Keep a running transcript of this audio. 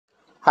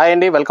Hi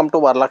అండి, welcome to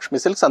Varalakshmi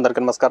silks. అందరికీ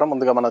నమస్కారం.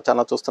 ముందుగా మన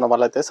ఛానల్ చూస్తున్న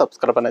వాళ్ళైతే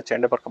సబ్స్క్రైబ్ అనేది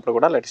చేయండి. పక్కప్పుడు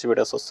కూడా లేటెస్ట్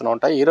వీడియోస్ వస్తూ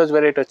ఉంటాయి. ఈ రోజు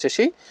వెరైటీ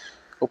వచ్చేసి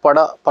ఉప్పాడ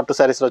పట్టు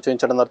శారీస్లో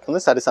చూపించడం జరుగుతుంది.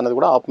 శారీస్ అనేది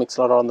కూడా ఆఫ్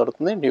మిక్స్లో రావడం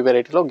జరుగుతుంది. న్యూ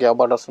వెరైటీలో గ్యాప్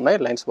బార్డర్స్ ఉన్నాయి,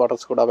 లైన్స్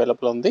బార్డర్స్ కూడా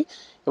అవైలబుల్ ఉంది.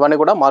 ఇవన్నీ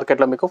కూడా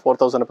మార్కెట్లో మీకు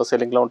 4000 రూపీస్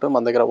సెల్లింగ్లో ఉంటుంది.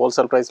 మన దగ్గర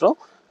హోల్సేల్ ప్రైస్లో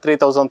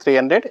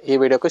 3300. ఈ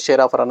వీడియోకి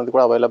షేర్ ఆఫర్ అనేది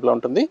కూడా అవైలబుల్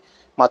ఉంటుంది.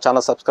 మా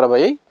ఛానల్ సబ్స్క్రైబ్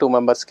అయ్యి 2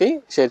 మెంబర్స్కి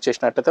షేర్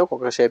చేసినట్లయితే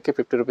ఒక్కొక్క షేర్కి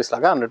 50 రూపీస్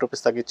లాగా 100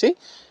 రూపీస్ తగ్గించి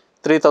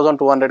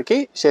 3200కి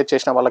షేర్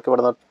చేసిన వాళ్ళకి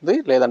ఇవ్వడం జరుగుతుంది.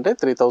 లేదంటే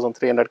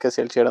 3300కే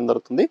సేల్ చేయడం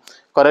జరుగుతుంది.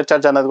 కొరియర్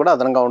ఛార్జ్ అనేది కూడా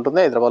అదనంగా ఉంటుంది.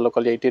 Hyderabad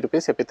local 80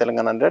 rupees, AP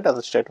Telangana 100,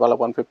 other state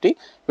వాళ్ళకి 150.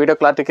 వీడియో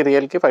క్లారిటీకి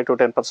రియల్కి 5 to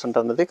 10%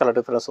 అనేది కలర్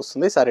డిఫరెన్స్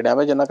వస్తుంది. సారీ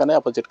డ్యామేజ్ అయినా కానీ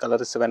ఆపోజిట్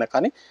కలర్ రిసీవ్ అయినా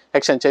కానీ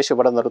ఎక్స్చేంజ్ చేసి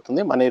ఇవ్వడం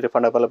జరుగుతుంది. మనీ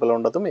రిఫండ్ అవైలబుల్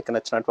ఉండదు. మీకు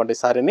నచ్చినటువంటి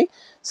సారీ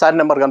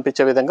నెంబర్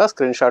కనిపించే విధంగా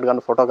స్క్రీన్ షాట్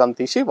కానీ ఫోటో కానీ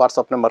తీసి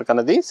వాట్సాప్ నెంబర్కి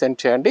అనేది సెండ్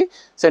చేయండి.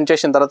 సెండ్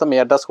చేసిన తర్వాత మీ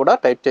అడ్రస్ కూడా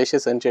టైప్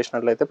చేసి సెండ్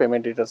చేసినట్లయితే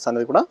పేమెంట్ డీటెయిల్స్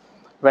అనేది కూడా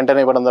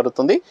వెంటనే ఇవ్వడం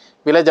జరుగుతుంది.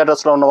 విలేజ్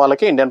అడ్రస్లో ఉన్న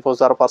వాళ్ళకి ఇండియన్ పోస్ట్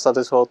ద్వారా పార్సల్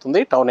రిసీవ్ అవుతుంది.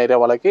 టౌన్ ఏరియా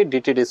వాళ్ళకి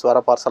డిటీడీస్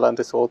ద్వారా పార్సల్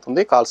అనేది రిసీవ్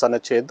అవుతుంది. కాల్స్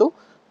అనేది చేయొద్దు,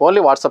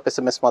 ఓన్లీ వాట్సాప్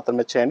SMS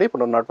మాత్రమే చేయండి.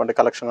 ఇప్పుడు ఉన్నటువంటి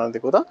కలెక్షన్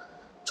అనేది కూడా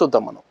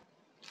చూద్దాం మనం.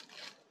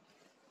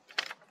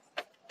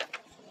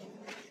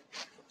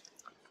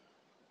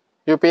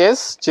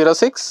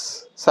 UPS-06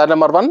 సారీ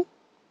నెంబర్ 1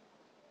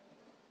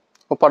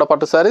 ఉప్పాడ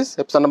పట్టు saris,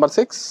 episode number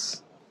 6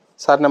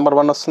 sorry number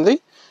 1 వస్తుంది.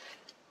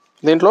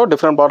 దీంట్లో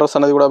డిఫరెంట్ బార్డర్స్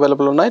అనేది కూడా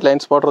అవైలబుల్ ఉన్నాయి.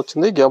 లైన్స్ బార్డర్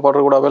వచ్చింది, గ్యాప్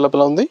బార్డర్ కూడా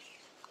అవైలబుల్ ఉంది.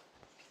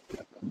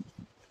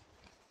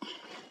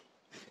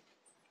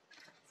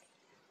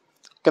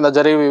 కింద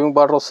జరీ వీవింగ్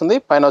బార్డర్ వస్తుంది.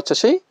 పైన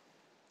వచ్చేసి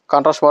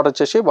కాంట్రాస్ట్ బార్డర్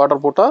వచ్చేసి బార్డర్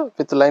బూట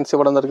విత్ లైన్స్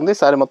ఇవ్వడం జరిగింది.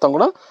 శారీ మొత్తం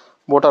కూడా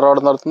బూట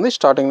రావడం జరుగుతుంది.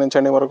 స్టార్టింగ్ నుంచి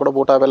ఎండింగ్ వరకు కూడా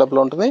బూట అవైలబుల్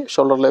ఉంటుంది.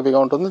 షోల్డర్ లెవీగా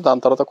ఉంటుంది.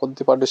 దాని తర్వాత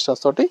కొద్దిపాటి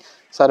డిస్టెన్స్ తోటి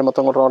శారీ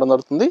మొత్తం కూడా రావడం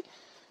జరుగుతుంది.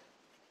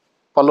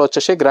 పళ్ళు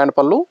వచ్చేసి గ్రాండ్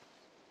పళ్ళు,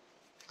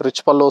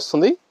 రిచ్ పళ్ళు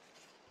వస్తుంది.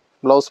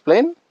 బ్లౌజ్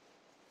ప్లెయిన్,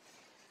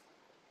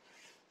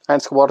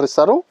 హ్యాండ్స్కి బార్డర్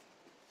ఇస్తారు.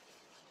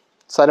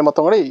 శారీ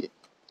మొత్తం కూడా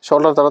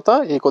షోల్డర్ తర్వాత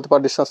ఈ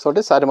కొద్దిపాటి డిస్టెన్స్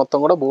తోటి శారీ మొత్తం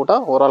కూడా బూట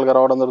ఓవరాల్గా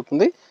రావడం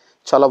జరుగుతుంది.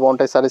 చాలా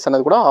బాగుంటాయి శారీస్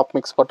అనేది కూడా. హాఫ్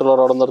మిక్స్ పట్టులో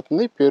రావడం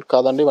జరుగుతుంది. ప్యూర్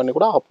కాదండి, ఇవన్నీ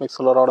కూడా హాఫ్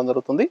మిక్స్లో రావడం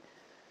జరుగుతుంది.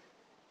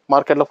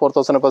 మార్కెట్లో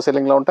 4000 రూపాయల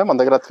సెల్లింగ్లో ఉంటాయి. మన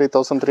దగ్గర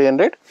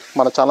 3300.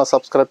 మన ఛానల్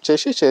సబ్స్క్రైబ్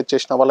చేసి షేర్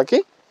చేసిన వాళ్ళకి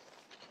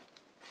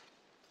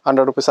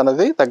 100 రూపీస్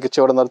అనేది తగ్గించి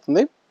ఇవ్వడం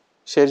జరుగుతుంది.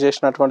 షేర్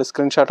చేసినటువంటి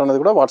స్క్రీన్ షాట్ అనేది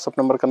కూడా వాట్సాప్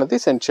నెంబర్కి అనేది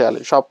సెండ్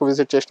చేయాలి. షాప్కి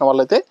విజిట్ చేసిన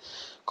వాళ్ళైతే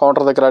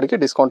కౌంటర్ దగ్గర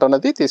అడిగి డిస్కౌంట్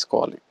అనేది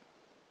తీసుకోవాలి.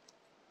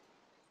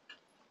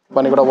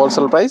 ఇవన్నీ కూడా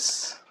హోల్సేల్ ప్రైస్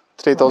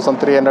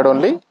 3300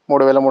 ఓన్లీ,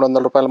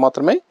 3300 రూపాయలు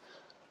మాత్రమే.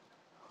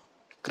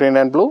 గ్రీన్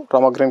అండ్ బ్లూ,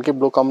 రామా గ్రీన్కి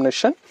బ్లూ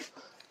కాంబినేషన్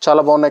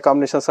చాలా బాగున్నాయి.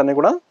 కాంబినేషన్స్ అన్నీ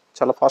కూడా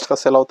చాలా ఫాస్ట్గా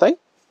సేల్ అవుతాయి.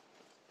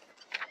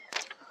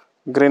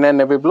 Green and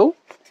navy blue,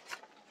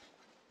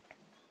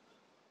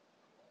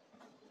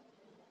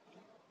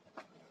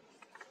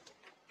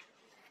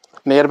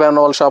 near by ఉన్న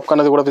వాళ్ళ షాప్కి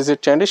అనేది కూడా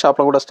విజిట్ చేయండి.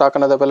 షాప్లో కూడా స్టాక్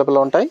అనేది అవైలబుల్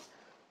ఉంటాయి.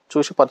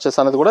 చూసి పర్చేస్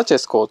అనేది కూడా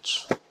చేసుకోవచ్చు.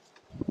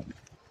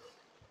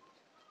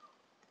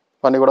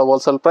 ఇవన్నీ కూడా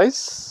హోల్సేల్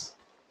ప్రైస్.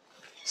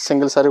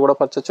 సింగిల్ సారీ కూడా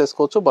పర్చేస్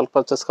చేసుకోవచ్చు. బల్క్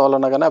పర్చేస్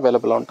కావాలన్నా కానీ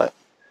అవైలబుల్ ఉంటాయి.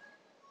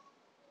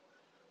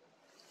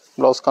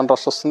 బ్లౌజ్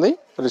కాంట్రాస్ట్ వస్తుంది,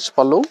 రిచ్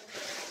పళ్ళు.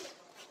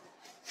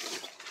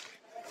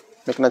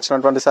 మీకు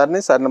నచ్చినటువంటి శారీ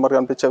నెంబర్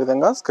కనిపించే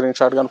విధంగా స్క్రీన్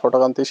షాట్ కానీ ఫోటో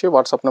కానీ తీసి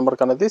వాట్సాప్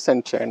నెంబర్కి అనేది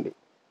సెండ్ చేయండి.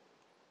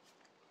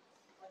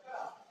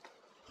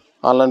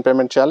 ఆన్లైన్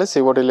పేమెంట్ చేయాలి,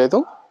 COD లేదు,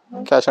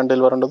 క్యాష్ ఆన్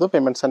డెలివరీ ఉండదు.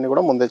 పేమెంట్స్ అన్నీ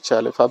కూడా ముందే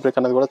చేయాలి. ఫ్యాబ్రిక్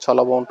అనేది కూడా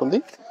చాలా బాగుంటుంది.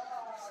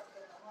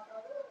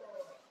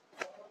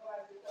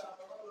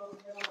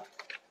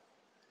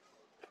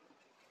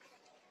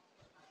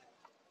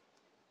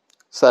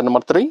 Sari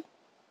number 3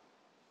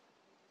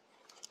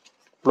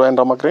 blue and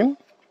Rama green.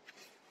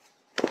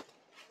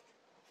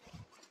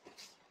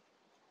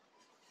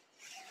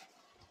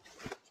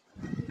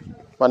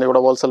 ఇవన్నీ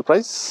కూడా హోల్సేల్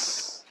ప్రైస్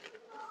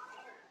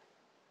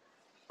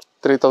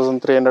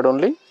 3300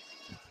 ఓన్లీ,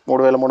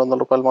 3300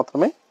 రూపాయలు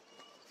మాత్రమే.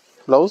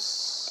 బ్లౌజ్.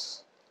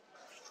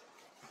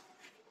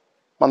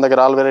 మన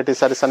దగ్గర ఆల్ వెరైటీ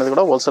శారీస్ అనేది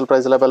కూడా హోల్సేల్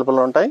ప్రైస్లో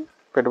అవైలబుల్ ఉంటాయి.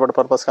 పెట్టుబడి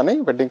పర్పస్ కానీ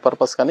వెడ్డింగ్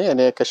పర్పస్ కానీ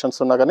ఎనీ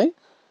అకేషన్స్ ఉన్నా కానీ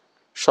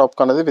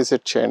షాప్కి అనేది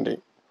విజిట్ చేయండి.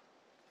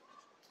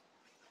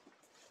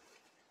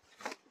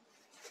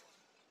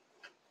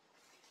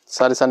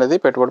 శారీస్ అనేది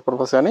పెట్టుబడి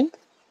పర్పస్ కానీ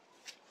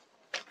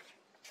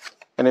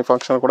ఎనీ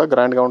ఫంక్షన్ కూడా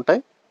గ్రాండ్గా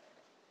ఉంటాయి.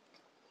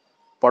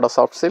 పడ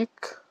సాఫ్ట్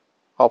సిల్క్,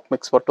 హాఫ్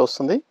మిక్స్ పట్టు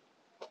వస్తుంది.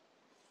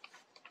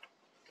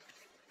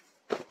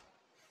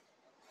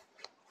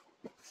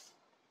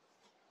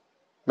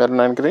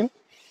 Maroon and green,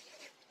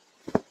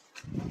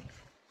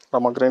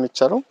 Rama green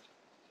ఇచ్చారు.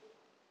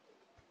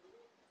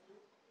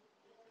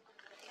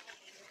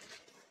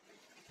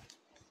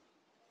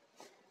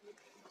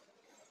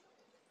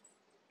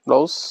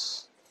 బ్లౌజ్.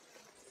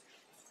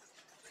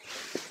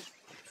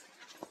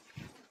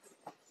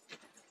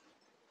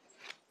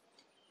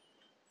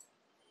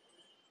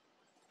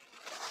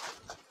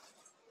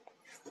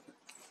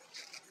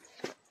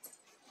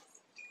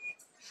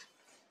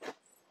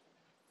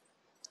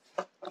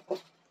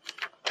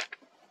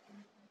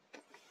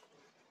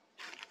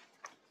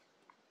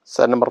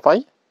 శారీ నెంబర్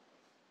 5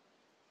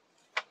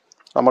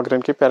 రామా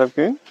గ్రీన్కి ప్యారెట్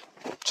గ్రీన్.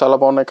 చాలా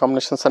బాగున్నాయి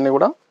కాంబినేషన్స్ అన్నీ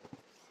కూడా,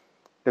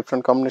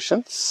 different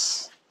combinations.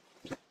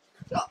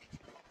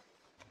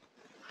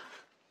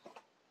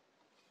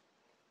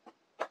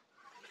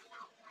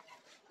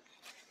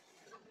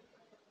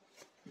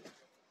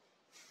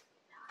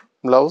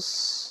 Blouse,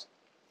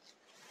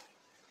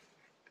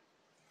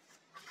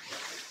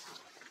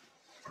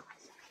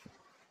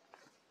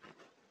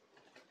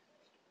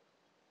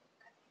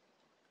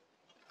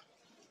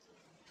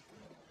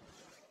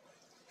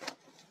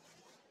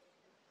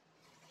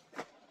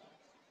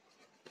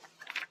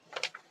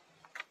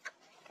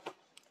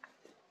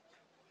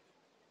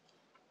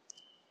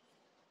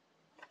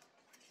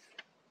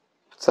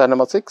 sari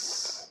number 6,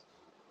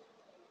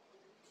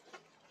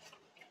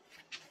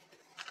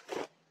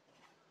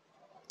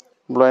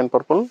 blue and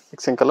purple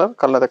mixing colour,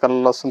 colour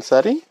కలర్లో వస్తుంది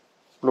శారీ,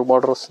 బ్లూ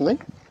బార్డర్ వస్తుంది,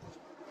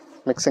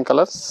 mixing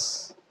colours,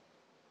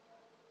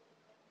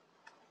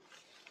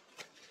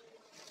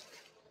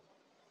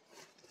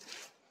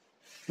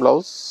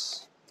 blouse,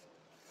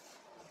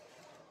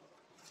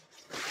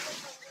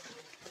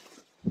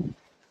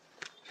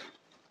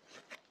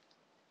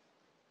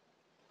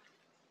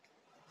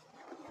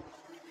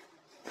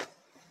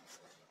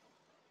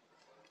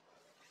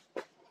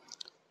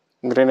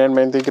 green and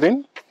mehndi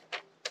green,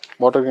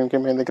 water green కి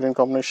mehndi green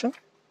combination,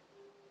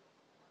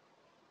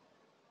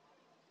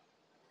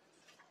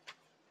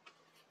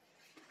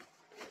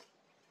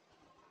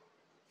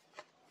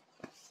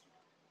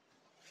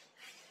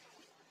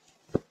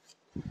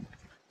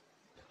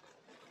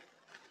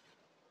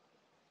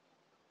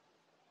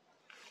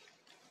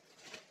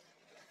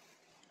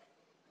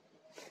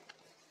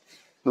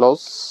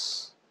 blouse,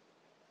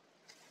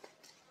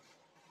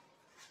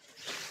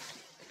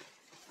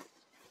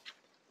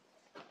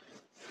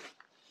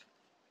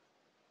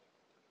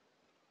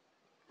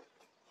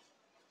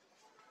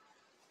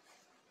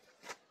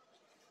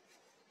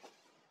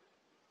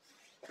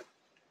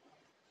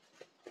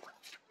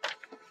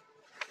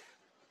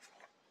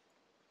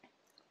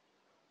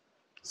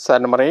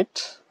 sari number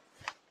 8,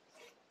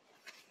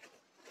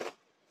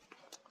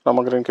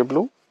 Rama green కి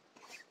blue,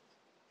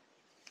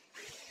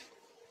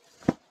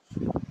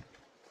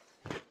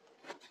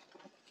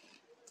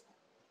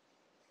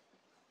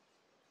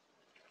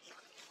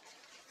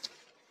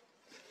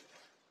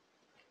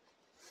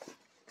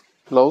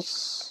 blouse,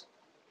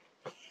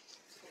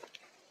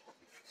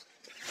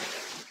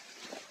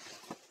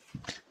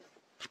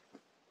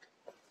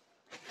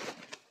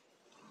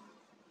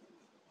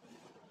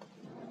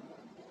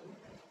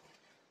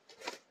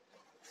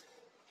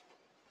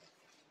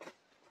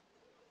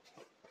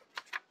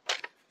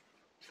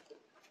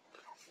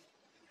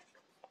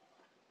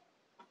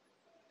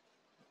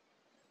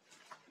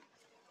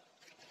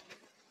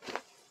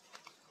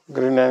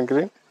 green and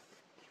green,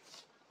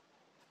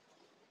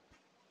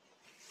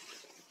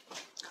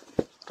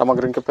 Rama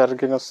green కి parrot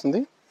green వస్తుంది.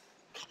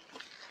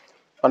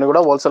 అన్నీ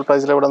కూడా wholesale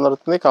ప్రైస్లో ఇవ్వడం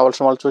జరుగుతుంది.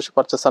 కావాల్సిన వాళ్ళు చూసి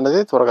పర్చేస్ అనేది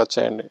త్వరగా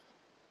చేయండి.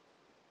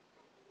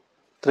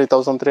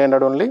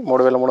 3300 ఓన్లీ,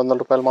 3300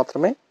 రూపాయలు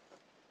మాత్రమే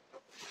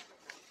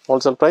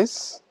wholesale price.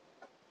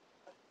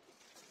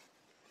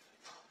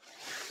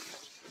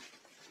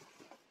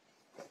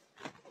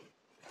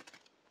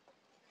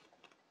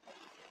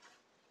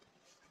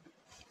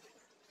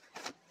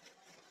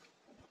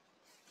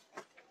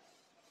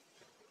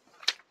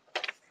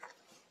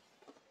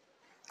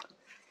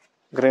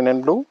 Green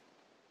and blue,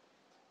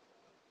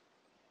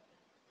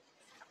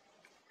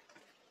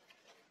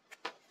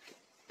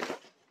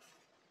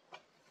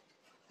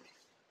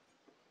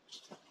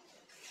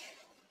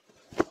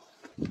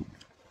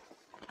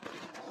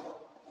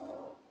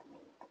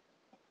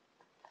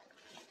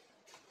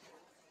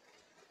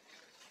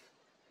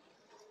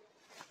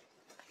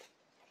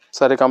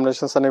 sorry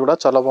combinations అన్నీ కూడా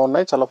చాలా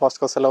బాగున్నాయి, చాలా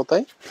ఫాస్ట్గా సెల్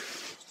అవుతాయి.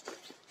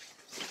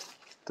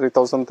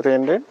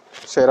 3300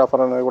 షేర్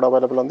ఆఫర్ అనేది కూడా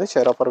అవైలబుల్ ఉంది.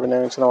 షేర్ ఆఫర్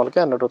వినియోగించిన వాళ్ళకి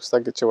 100 రూపీస్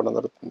తగ్గించి ఇవ్వడం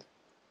జరుగుతుంది.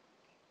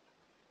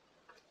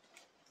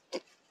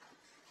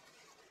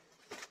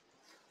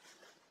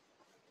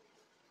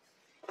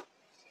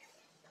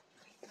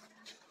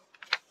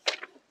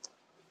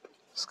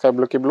 స్కై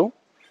బ్లూకి blue,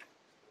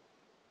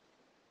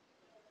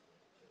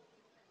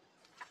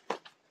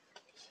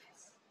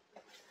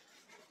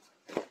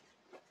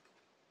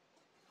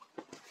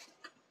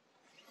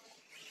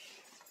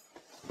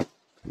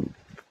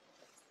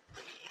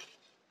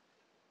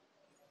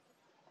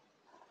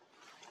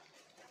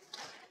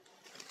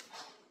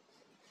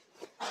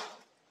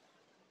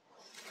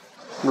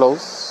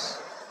 blouse,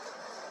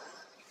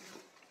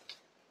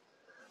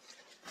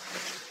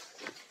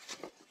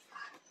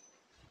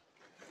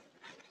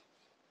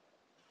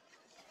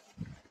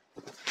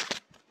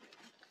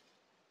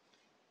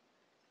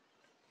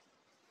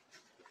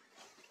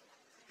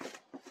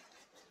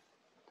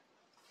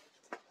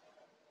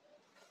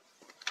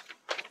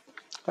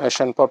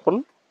 ash and purple,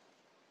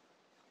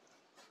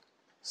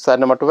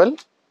 sorry number 12,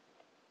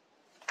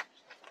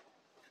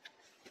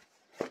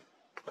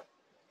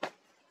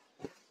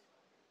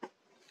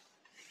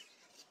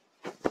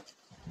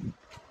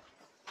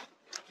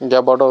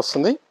 gap border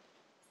వస్తుంది.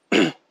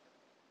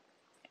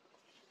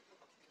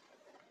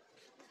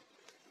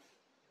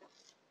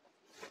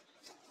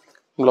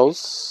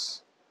 బ్లౌజ్,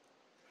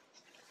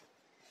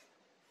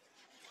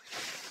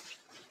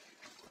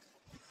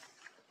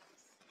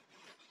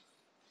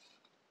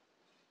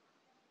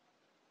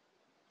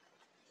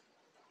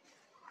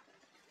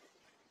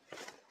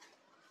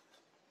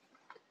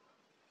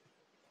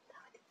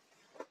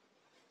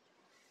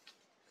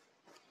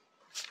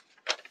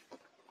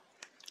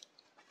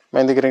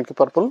 మెహందీ గ్రీన్కి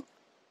పర్పుల్,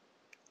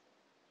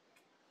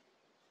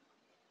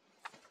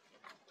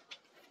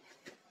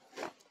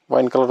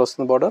 వైన్ కలర్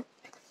వస్తుంది బార్డర్,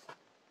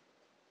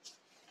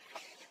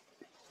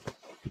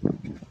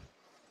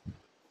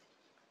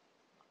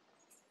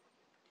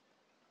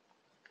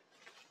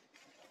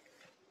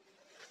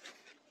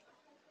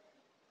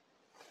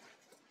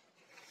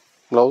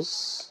 బ్లౌజ్,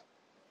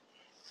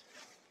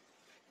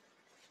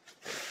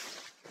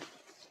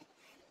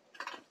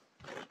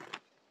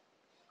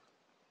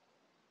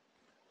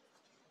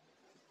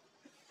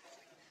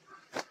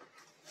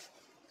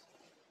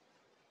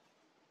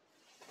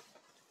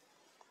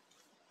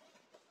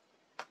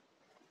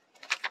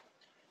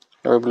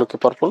 బ్లూకి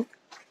పర్పుల్,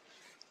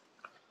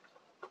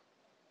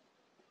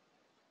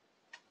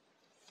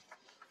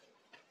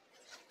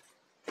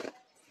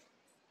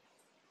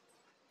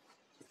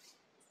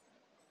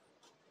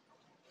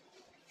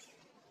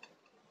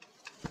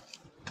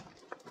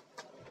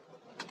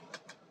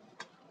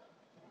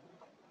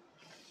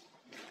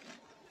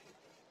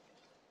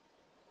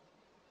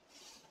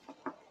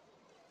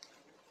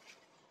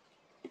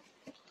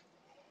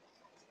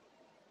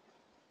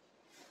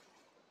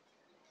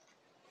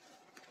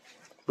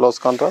 బ్లౌజ్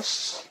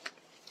కాంట్రాస్ట్,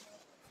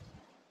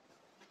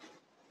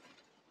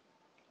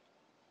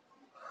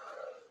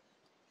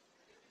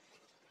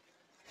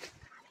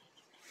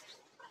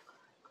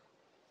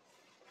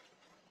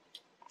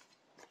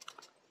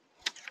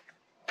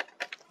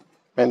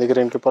 మెహందీ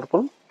గ్రీన్కి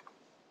purple,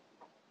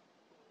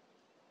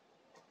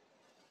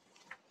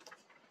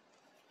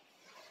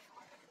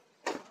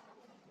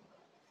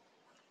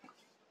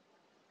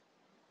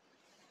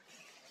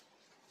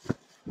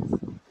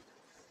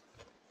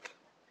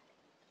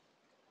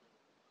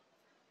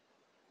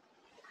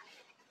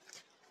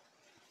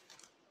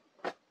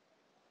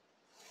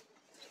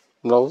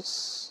 blouse,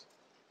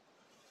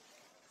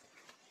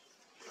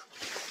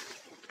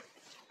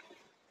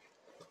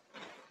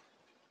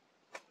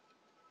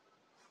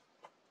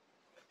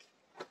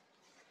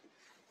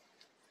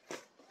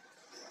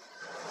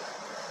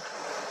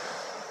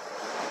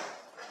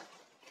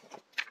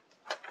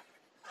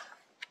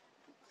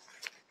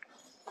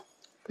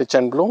 pitch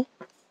and blue,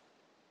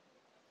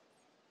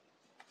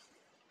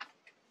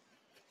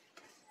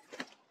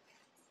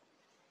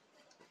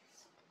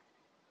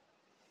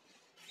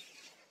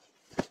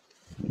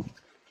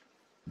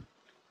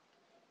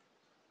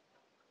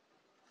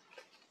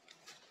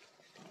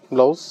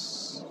 blouse,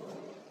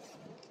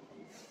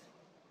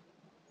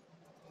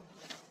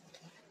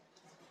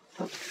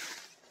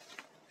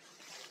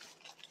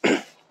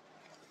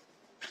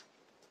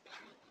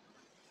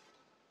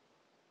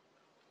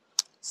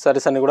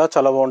 saris అన్ని కూడా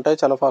చాలా బాగుంటాయి,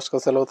 చాలా ఫాస్ట్గా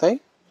సెల్ అవుతాయి.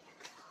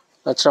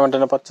 నచ్చిన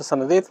వెంటనే పర్చేస్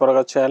అనేది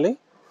త్వరగా చేయాలి.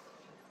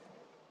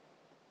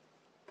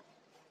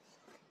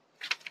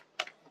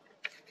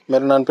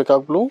 Maroon and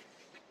peacock blue,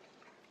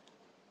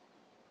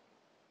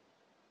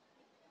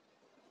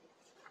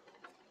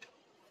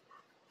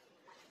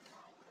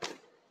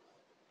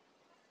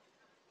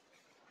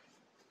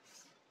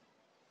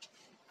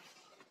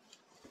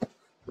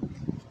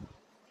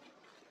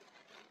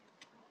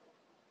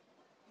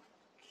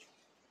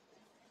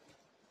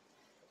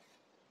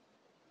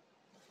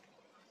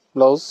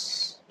 blouse,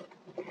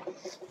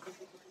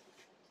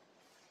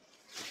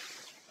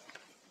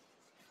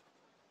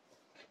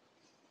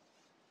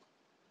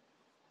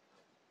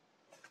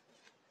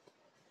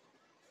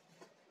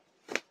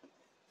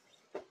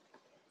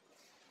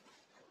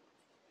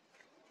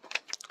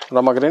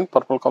 Rama green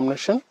purple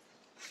combination,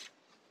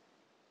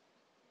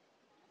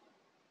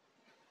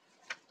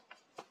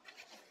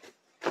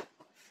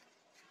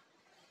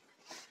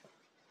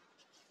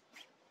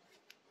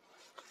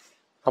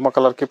 రమా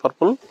కలర్కి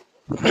purple,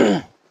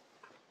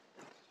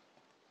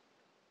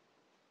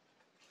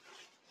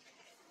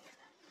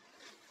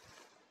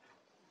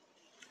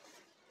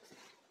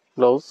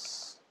 blouse,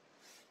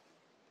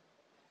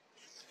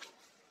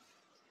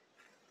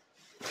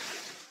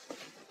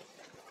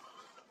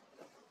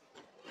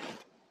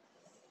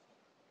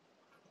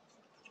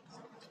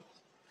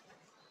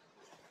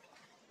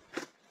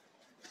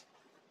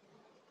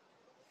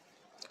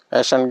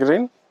 ash and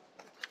green,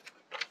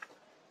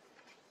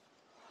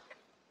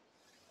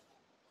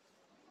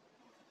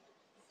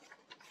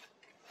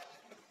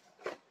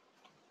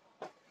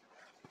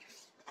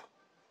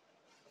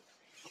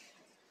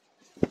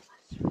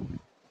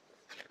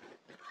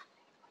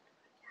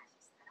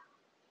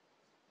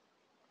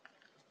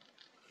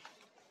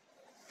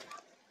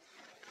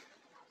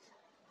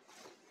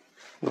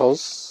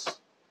 blouse,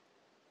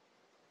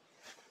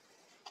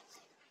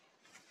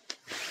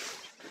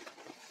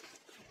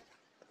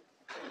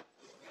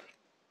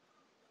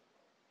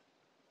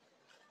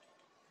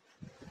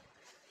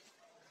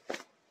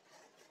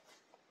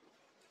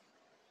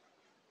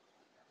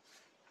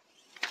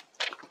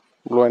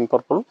 blue and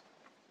purple,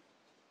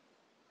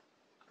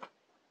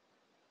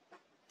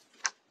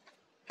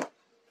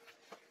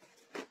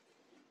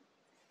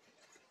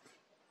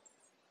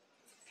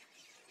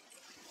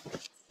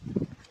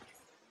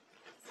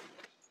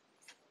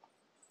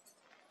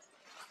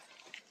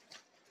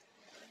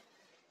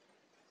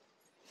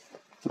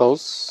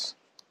 blouse,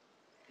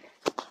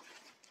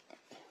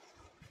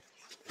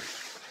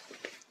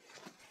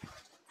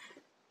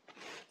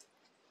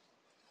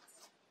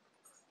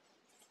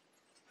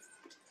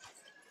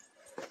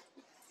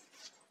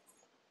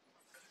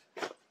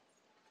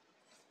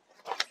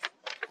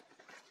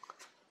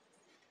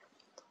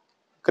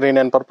 green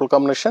and purple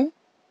combination.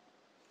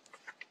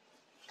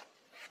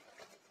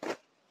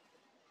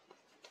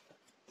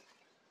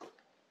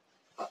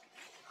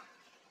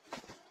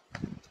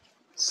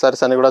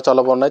 Saris అన్ని కూడా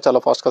చాలా బాగున్నాయి, చాలా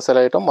ఫాస్ట్గా సేల్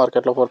అయ్యటం.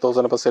 మార్కెట్లో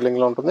 4000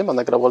 సేలింగ్లో ఉంటుంది. మన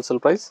దగ్గర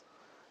హోల్సేల్ ప్రైస్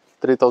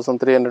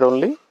 3300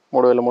 ఓన్లీ,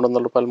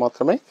 3300 రూపాయలు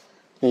మాత్రమే.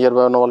 నియర్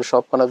బై ఉన్న వాళ్ళు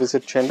షాప్ కన్నా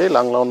విజిట్ చేయండి.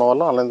 లాంగ్లో ఉన్న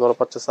వాళ్ళు ఆన్లైన్ ద్వారా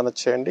పర్చేస్ అనేది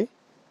చేయండి.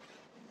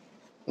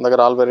 మన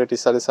దగ్గర ఆల్ వెరైటీ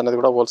సారీస్ అనేది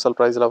కూడా హోల్సేల్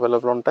ప్రైస్లో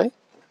అవైలబుల్ ఉంటాయి.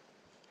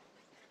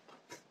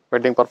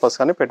 వెడ్డింగ్ పర్పస్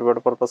కానీ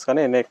పెట్టుబడి పర్పస్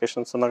కానీ ఎన్ని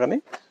అకేషన్స్ ఉన్నా కానీ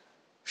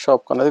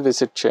షాప్ అనేది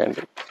విజిట్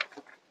చేయండి.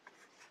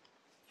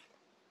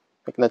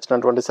 మీకు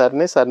నచ్చినటువంటి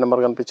శారీ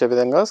నెంబర్ కనిపించే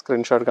విధంగా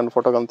స్క్రీన్ షాట్ కానీ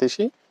ఫోటో కానీ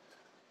తీసి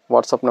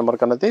వాట్సాప్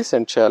నెంబర్కి అనేది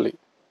సెండ్ చేయాలి.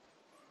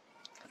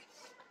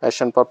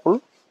 Ash and purple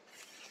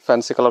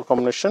fancy colour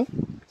combination.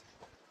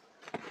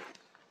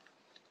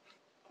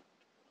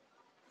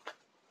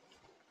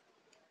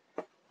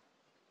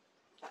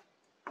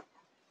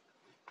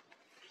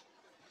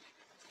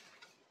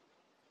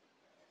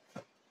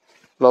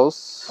 Blouse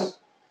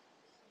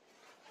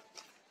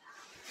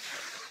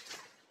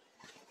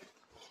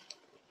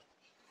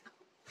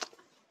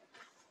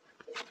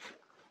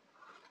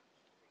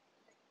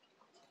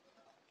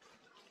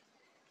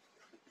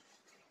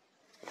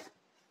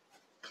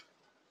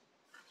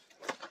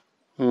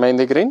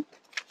mehndi green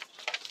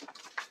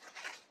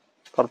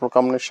purple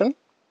combination.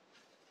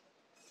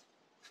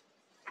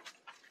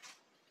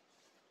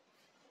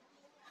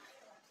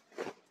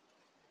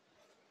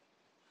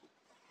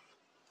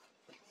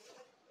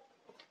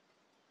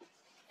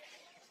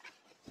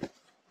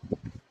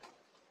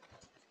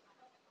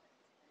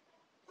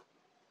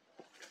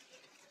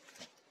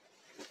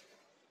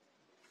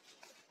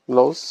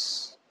 Blouse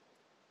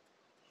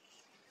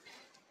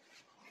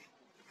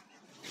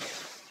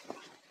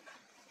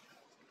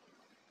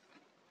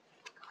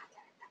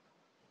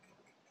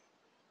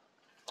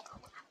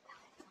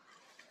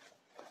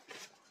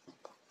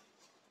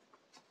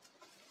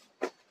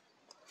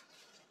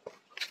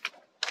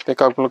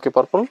peacock బ్లూకి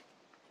purple.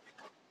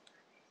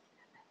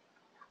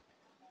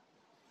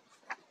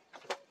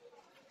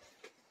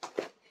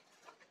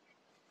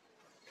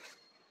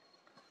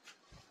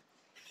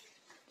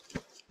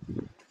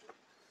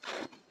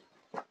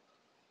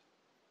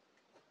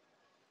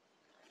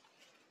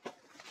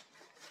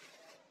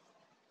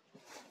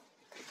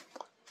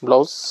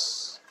 Blouse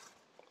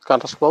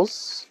contrast blouse.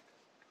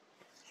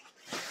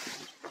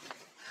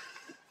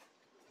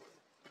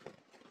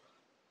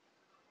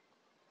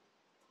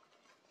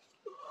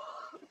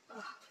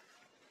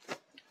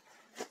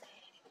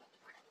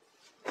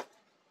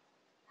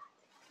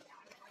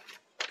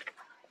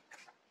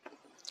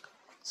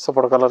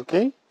 Support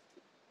కలర్కి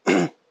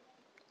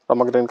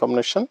Rama green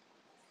combination.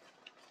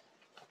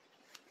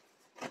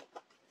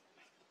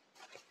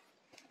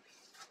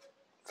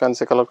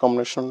 Fancy colour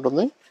combination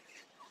ఉంటుంది.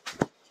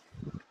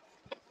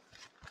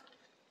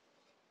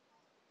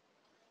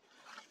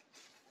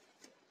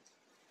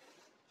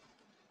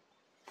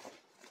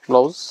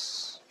 బ్లౌజ్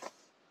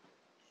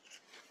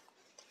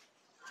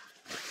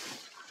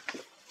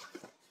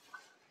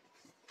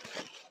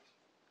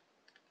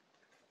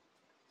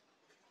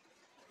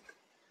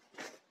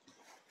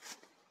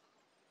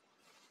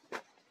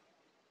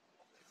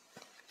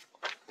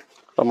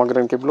రమ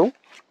గ్రీన్కి బ్లూ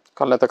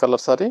కల్నేత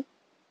కలర్ సారీ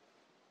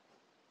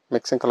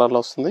మిక్సింగ్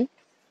కలర్లో వస్తుంది.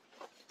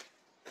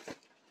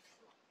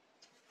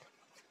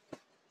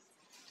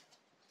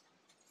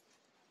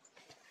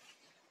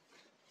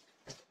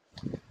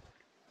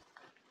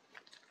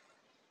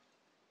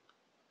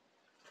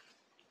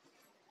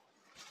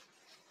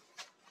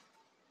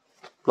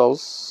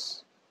 Blouse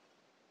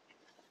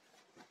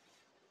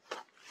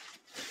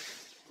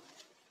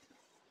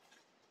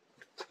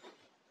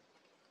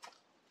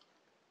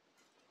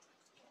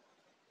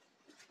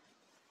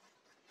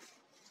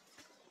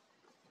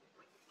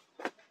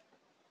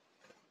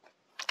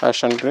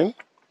ash and green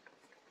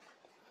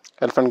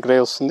elephant grey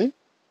వస్తుంది.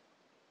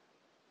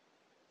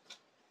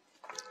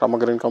 Rama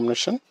green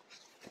combination.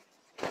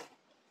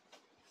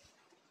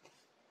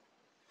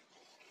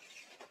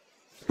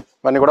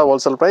 ఇవన్నీ కూడా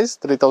wholesale price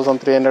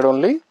 3300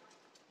 only.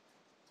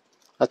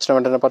 నచ్చిన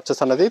వెంటనే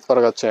పర్చేస్ అనేది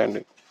త్వరగా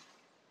చేయండి.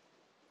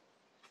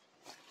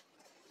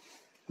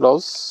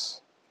 Blouse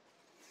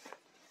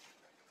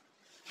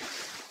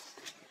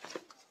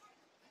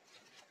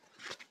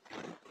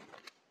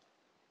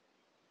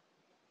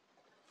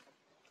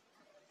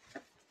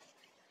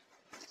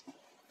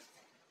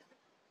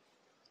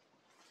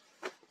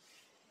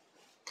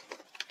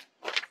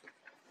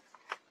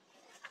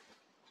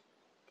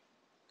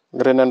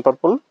green and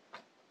purple.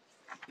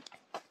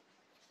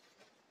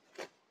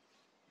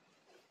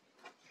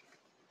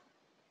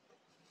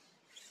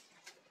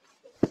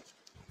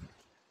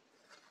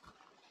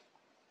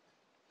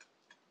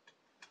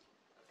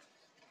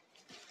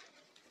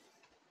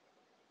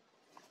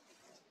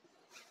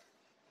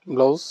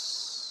 Blouse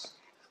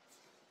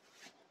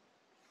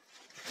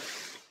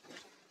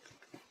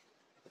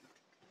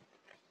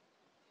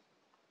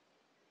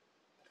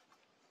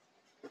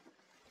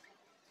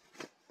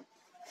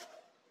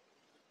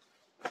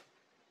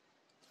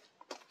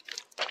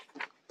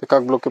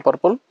peacock బ్లూకి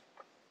purple.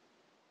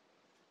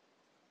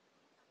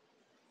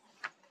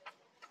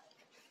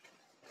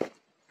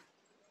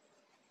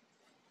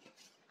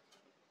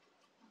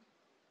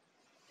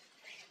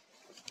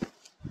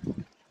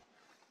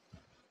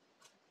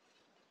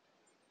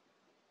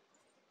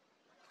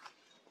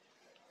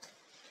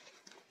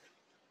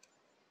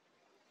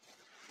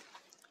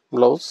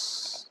 Blouse,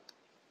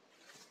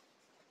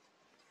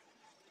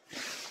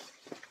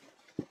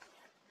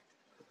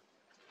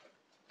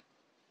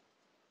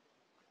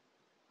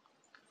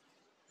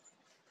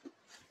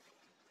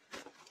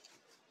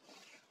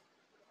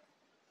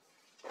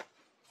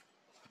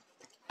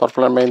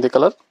 purple and mehndi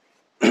colour,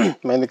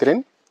 mehndi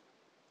green,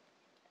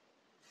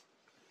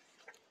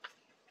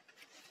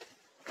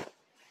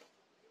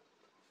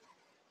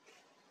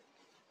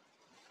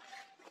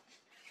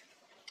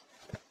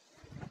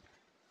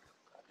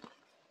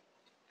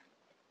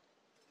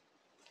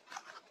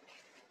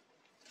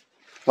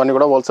 ఇవన్నీ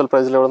కూడా హోల్సేల్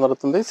ప్రైస్లో ఇవ్వడం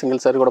జరుగుతుంది. సింగిల్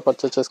సారీ కూడా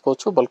పర్చేస్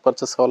చేసుకోవచ్చు. బల్క్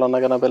పర్చేస్ కావాలన్నా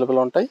కానీ అవైలబుల్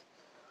ఉంటాయి.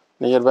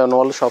 నియర్ బై ఉన్న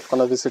వాళ్ళు షాప్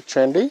కన్నా విజిట్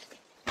చేయండి.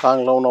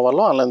 లాంగ్లో ఉన్న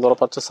వాళ్ళు ఆన్లైన్ ద్వారా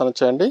పర్చేస్ అనేది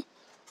చేయండి.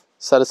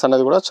 సారీస్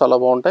అనేది కూడా చాలా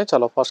బాగుంటాయి,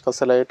 చాలా ఫాస్ట్గా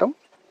సెల్ అయ్యటం.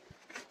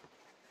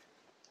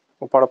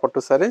 ఉప్పాడ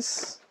పట్టు saris,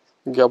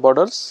 గియా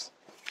borders,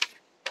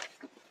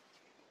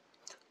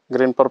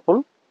 green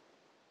purple,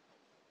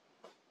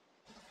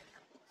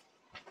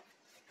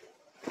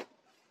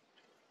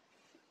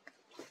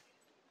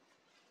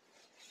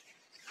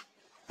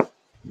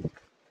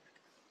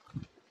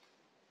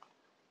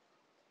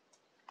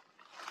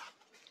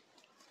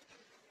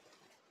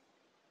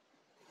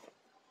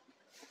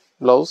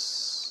 blouse,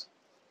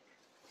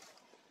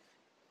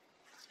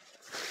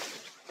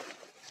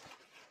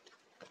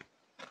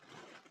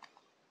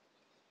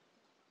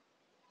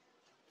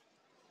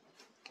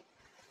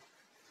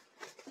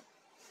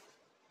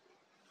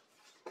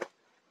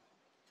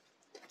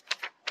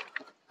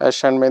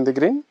 ash and mehndi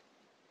green,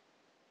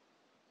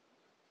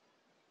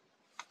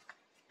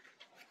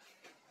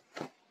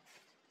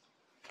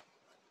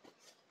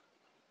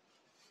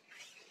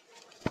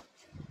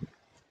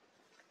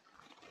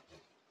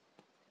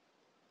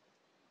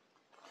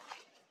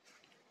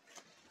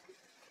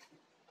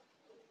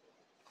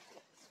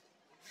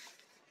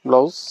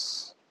 blouse,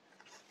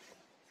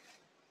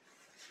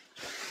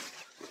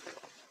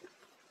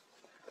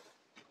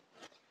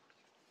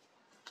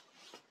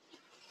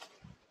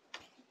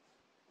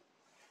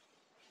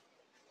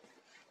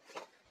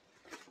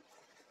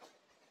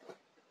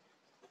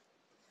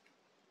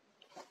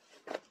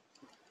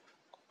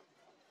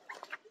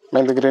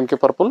 mehndi గ్రీన్కి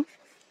పర్పుల్,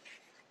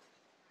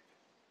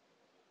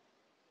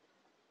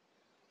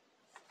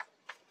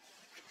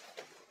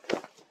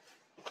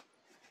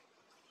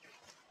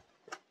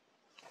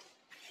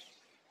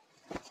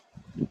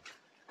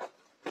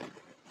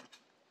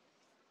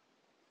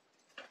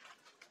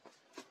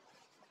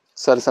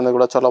 సారీస్ అనేది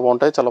కూడా చాలా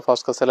బాగుంటాయి, చాలా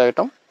ఫాస్ట్గా సెల్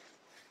అయ్యటం.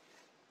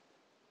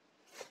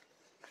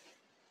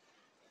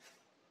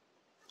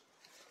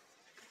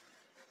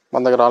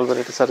 మన దగ్గర ఆల్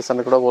వెరైటీ సారీస్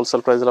అన్ని కూడా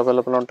హోల్సేల్ ప్రైస్లో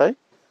అవైలబుల్ ఉంటాయి.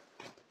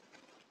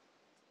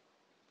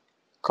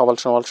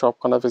 కావాల్సిన వాళ్ళ షాప్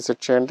కన్నా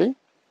విజిట్ చేయండి.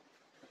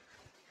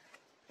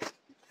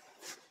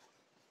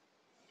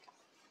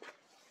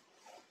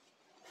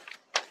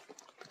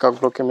 పికాక్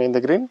బ్లూకి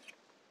mehndi green,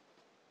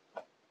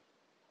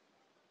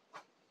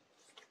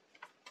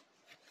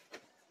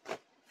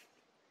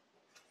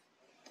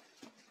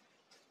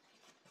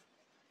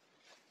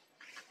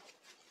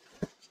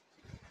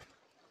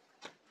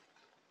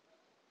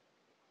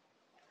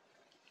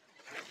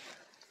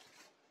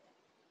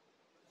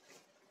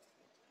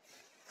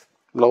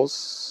 blouse,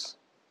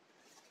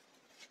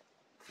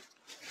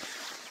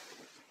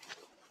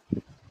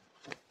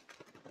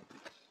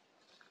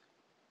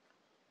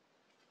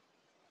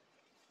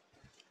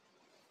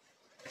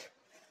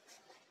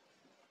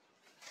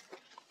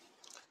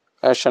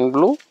 ash and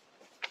blue,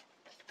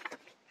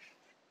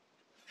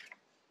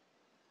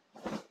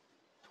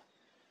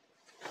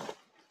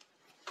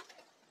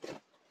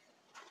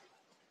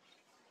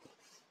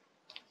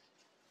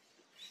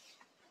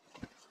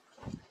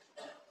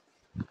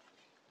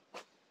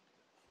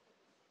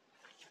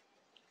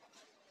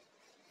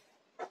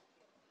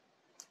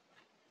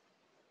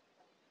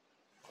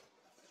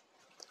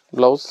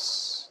 blouse,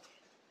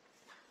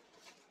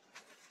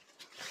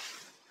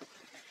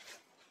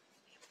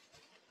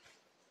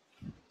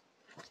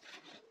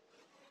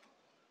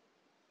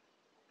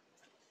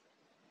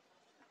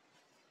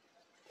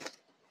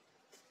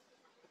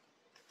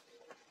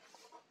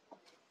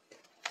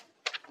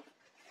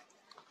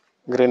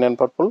 green and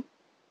purple,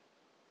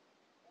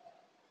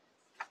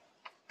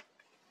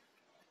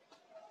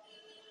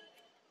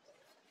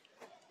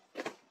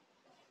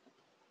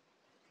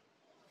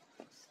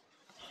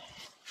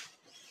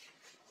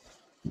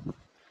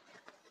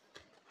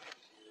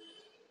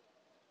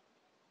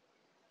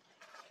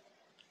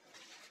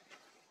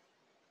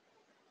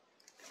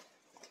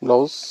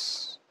 blouse,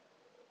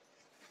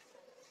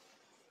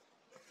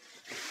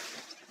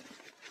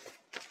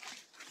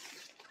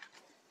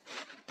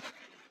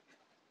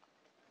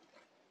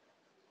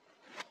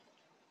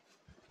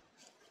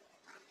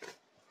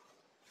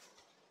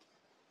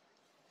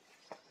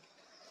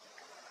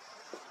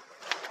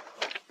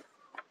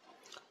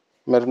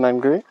 maroon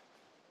and green,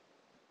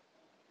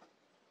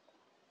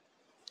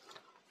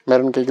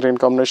 మెరూన్కి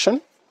green combination,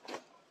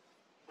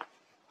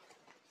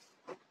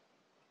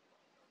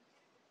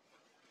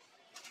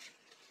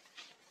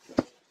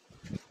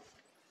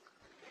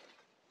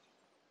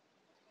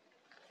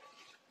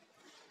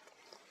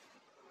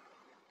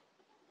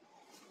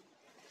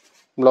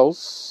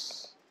 blouse,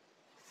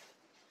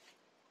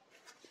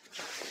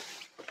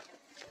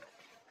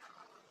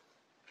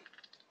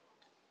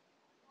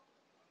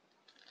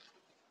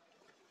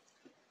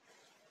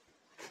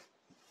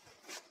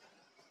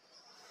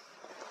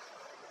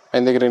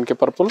 mehndi గ్రీన్కి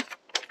పర్పుల్,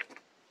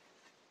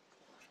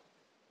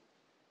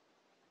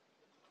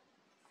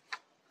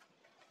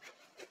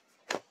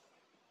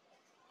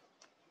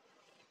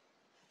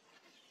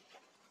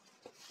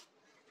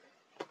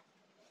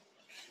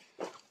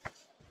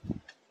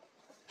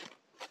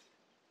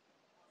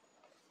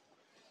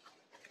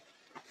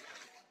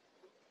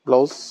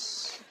 బ్లౌజ్,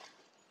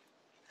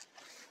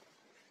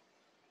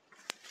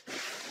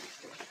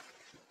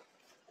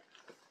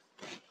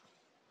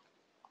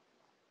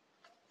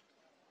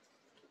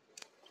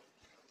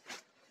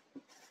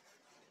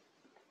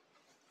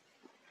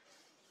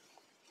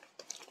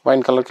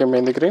 వైన్ కలర్కి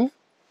mehndi green,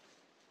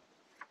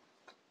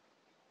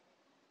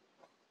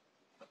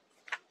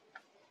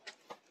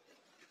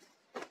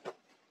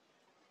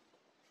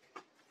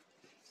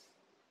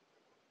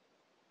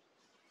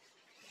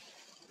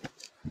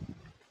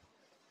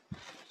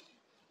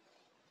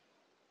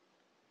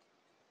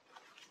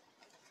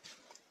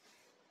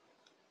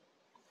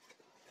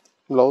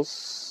 blouse,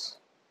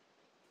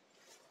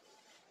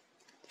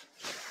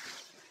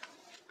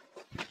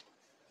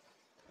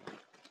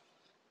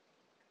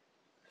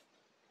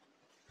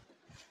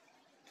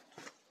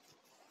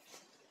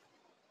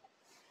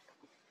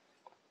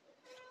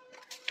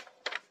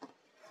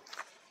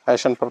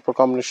 ash and purple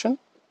combination.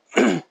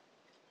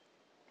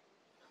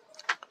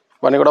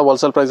 ఇవన్నీ కూడా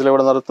హోల్సేల్ ప్రైస్లో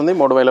ఇవ్వడం జరుగుతుంది.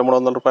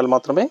 3,300 రూపాయలు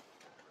మాత్రమే,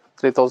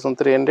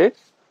 3,300.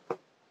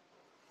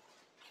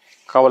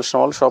 కావాల్సిన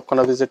వాళ్ళు షాప్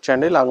కన్నా విజిట్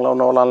చేయండి. లాంగ్లో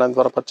ఉన్న వాళ్ళు ఆన్లైన్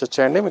ద్వారా పర్చేస్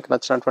చేయండి. మీకు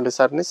నచ్చినటువంటి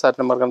శారీ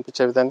నెంబర్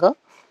కనిపించే విధంగా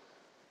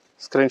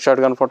స్క్రీన్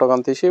షాట్ కానీ ఫోటో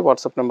కానీ తీసి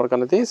వాట్సాప్ నెంబర్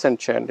అనేది సెండ్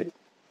చేయండి.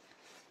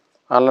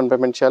 ఆన్లైన్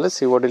పేమెంట్ చేయాలి,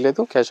 సిఓడి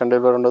లేదు, క్యాష్ ఆన్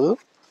డెలివరీ ఉండదు.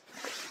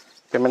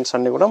 పేమెంట్స్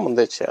అన్నీ కూడా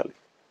ముందే చేయాలి.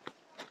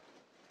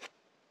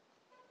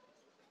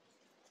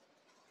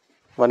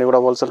 ఇవన్నీ కూడా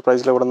హోల్సేల్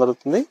ప్రైస్లో ఇవ్వడం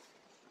జరుగుతుంది.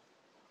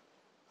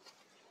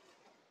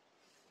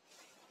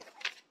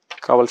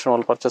 కావాల్సిన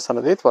వాళ్ళు పర్చేస్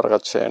అనేది త్వరగా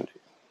చేయండి.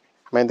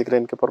 మెహందీ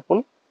గ్రీన్కి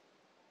పర్పుల్,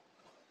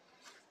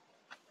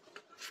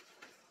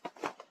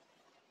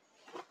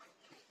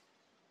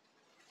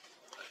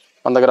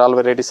 మన దగ్గర ఆల్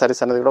వెరైటీ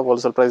సారీస్ అనేది కూడా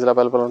హోల్సేల్ ప్రైస్లో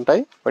అవైలబుల్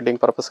ఉంటాయి. వెడ్డింగ్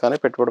పర్పస్ కానీ,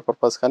 పెట్టుబడి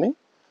పర్పస్ కానీ,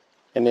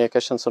 ఎన్ని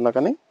అకేషన్స్ ఉన్నా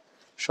కానీ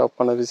షాప్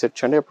అనేది విజిట్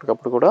చేయండి.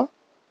 ఎప్పటికప్పుడు కూడా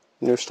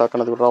న్యూ స్టాక్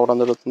అనేది కూడా రావడం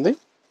జరుగుతుంది.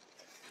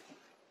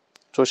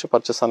 చూసి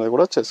పర్చేస్ అనేది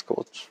కూడా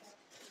చేసుకోవచ్చు.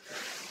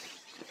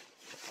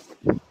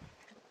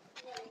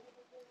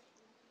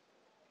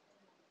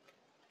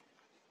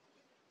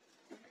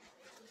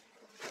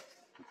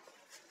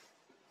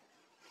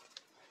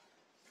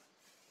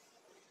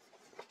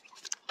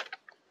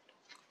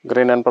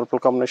 Green and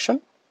purple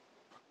combination.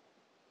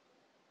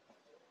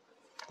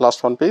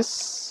 Last one piece.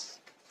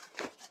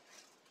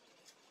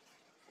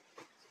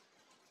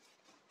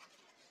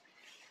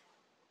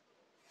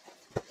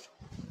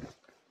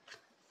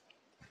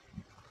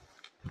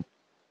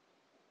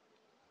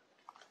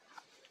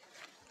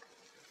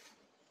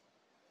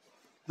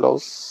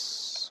 Blouse,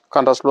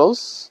 contrast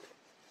blouse.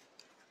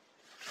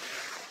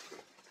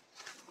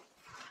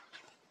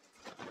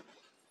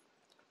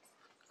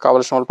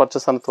 కావాల్సిన వాళ్ళు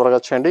పర్చేస్ అనేది త్వరగా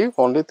చేయండి.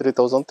 ఓన్లీ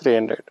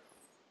 3,300.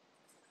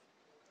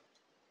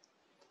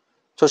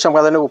 చూసాం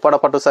కదండి, ఉప్పాడ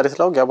పట్టు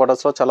సారీస్లో గ్యాప్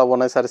బార్డర్స్లో చాలా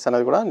బాగున్నాయి సారీస్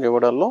అనేది కూడా. న్యూ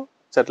మోడల్లో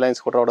సెట్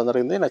లైన్స్ కూడా రావడం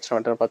జరిగింది. నచ్చిన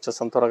వెంటనే పర్చేస్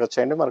త్వరగా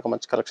చేయండి. మరొక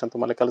మంచి కలెక్షన్తో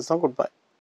మళ్ళీ కలుస్తాం. Good bye.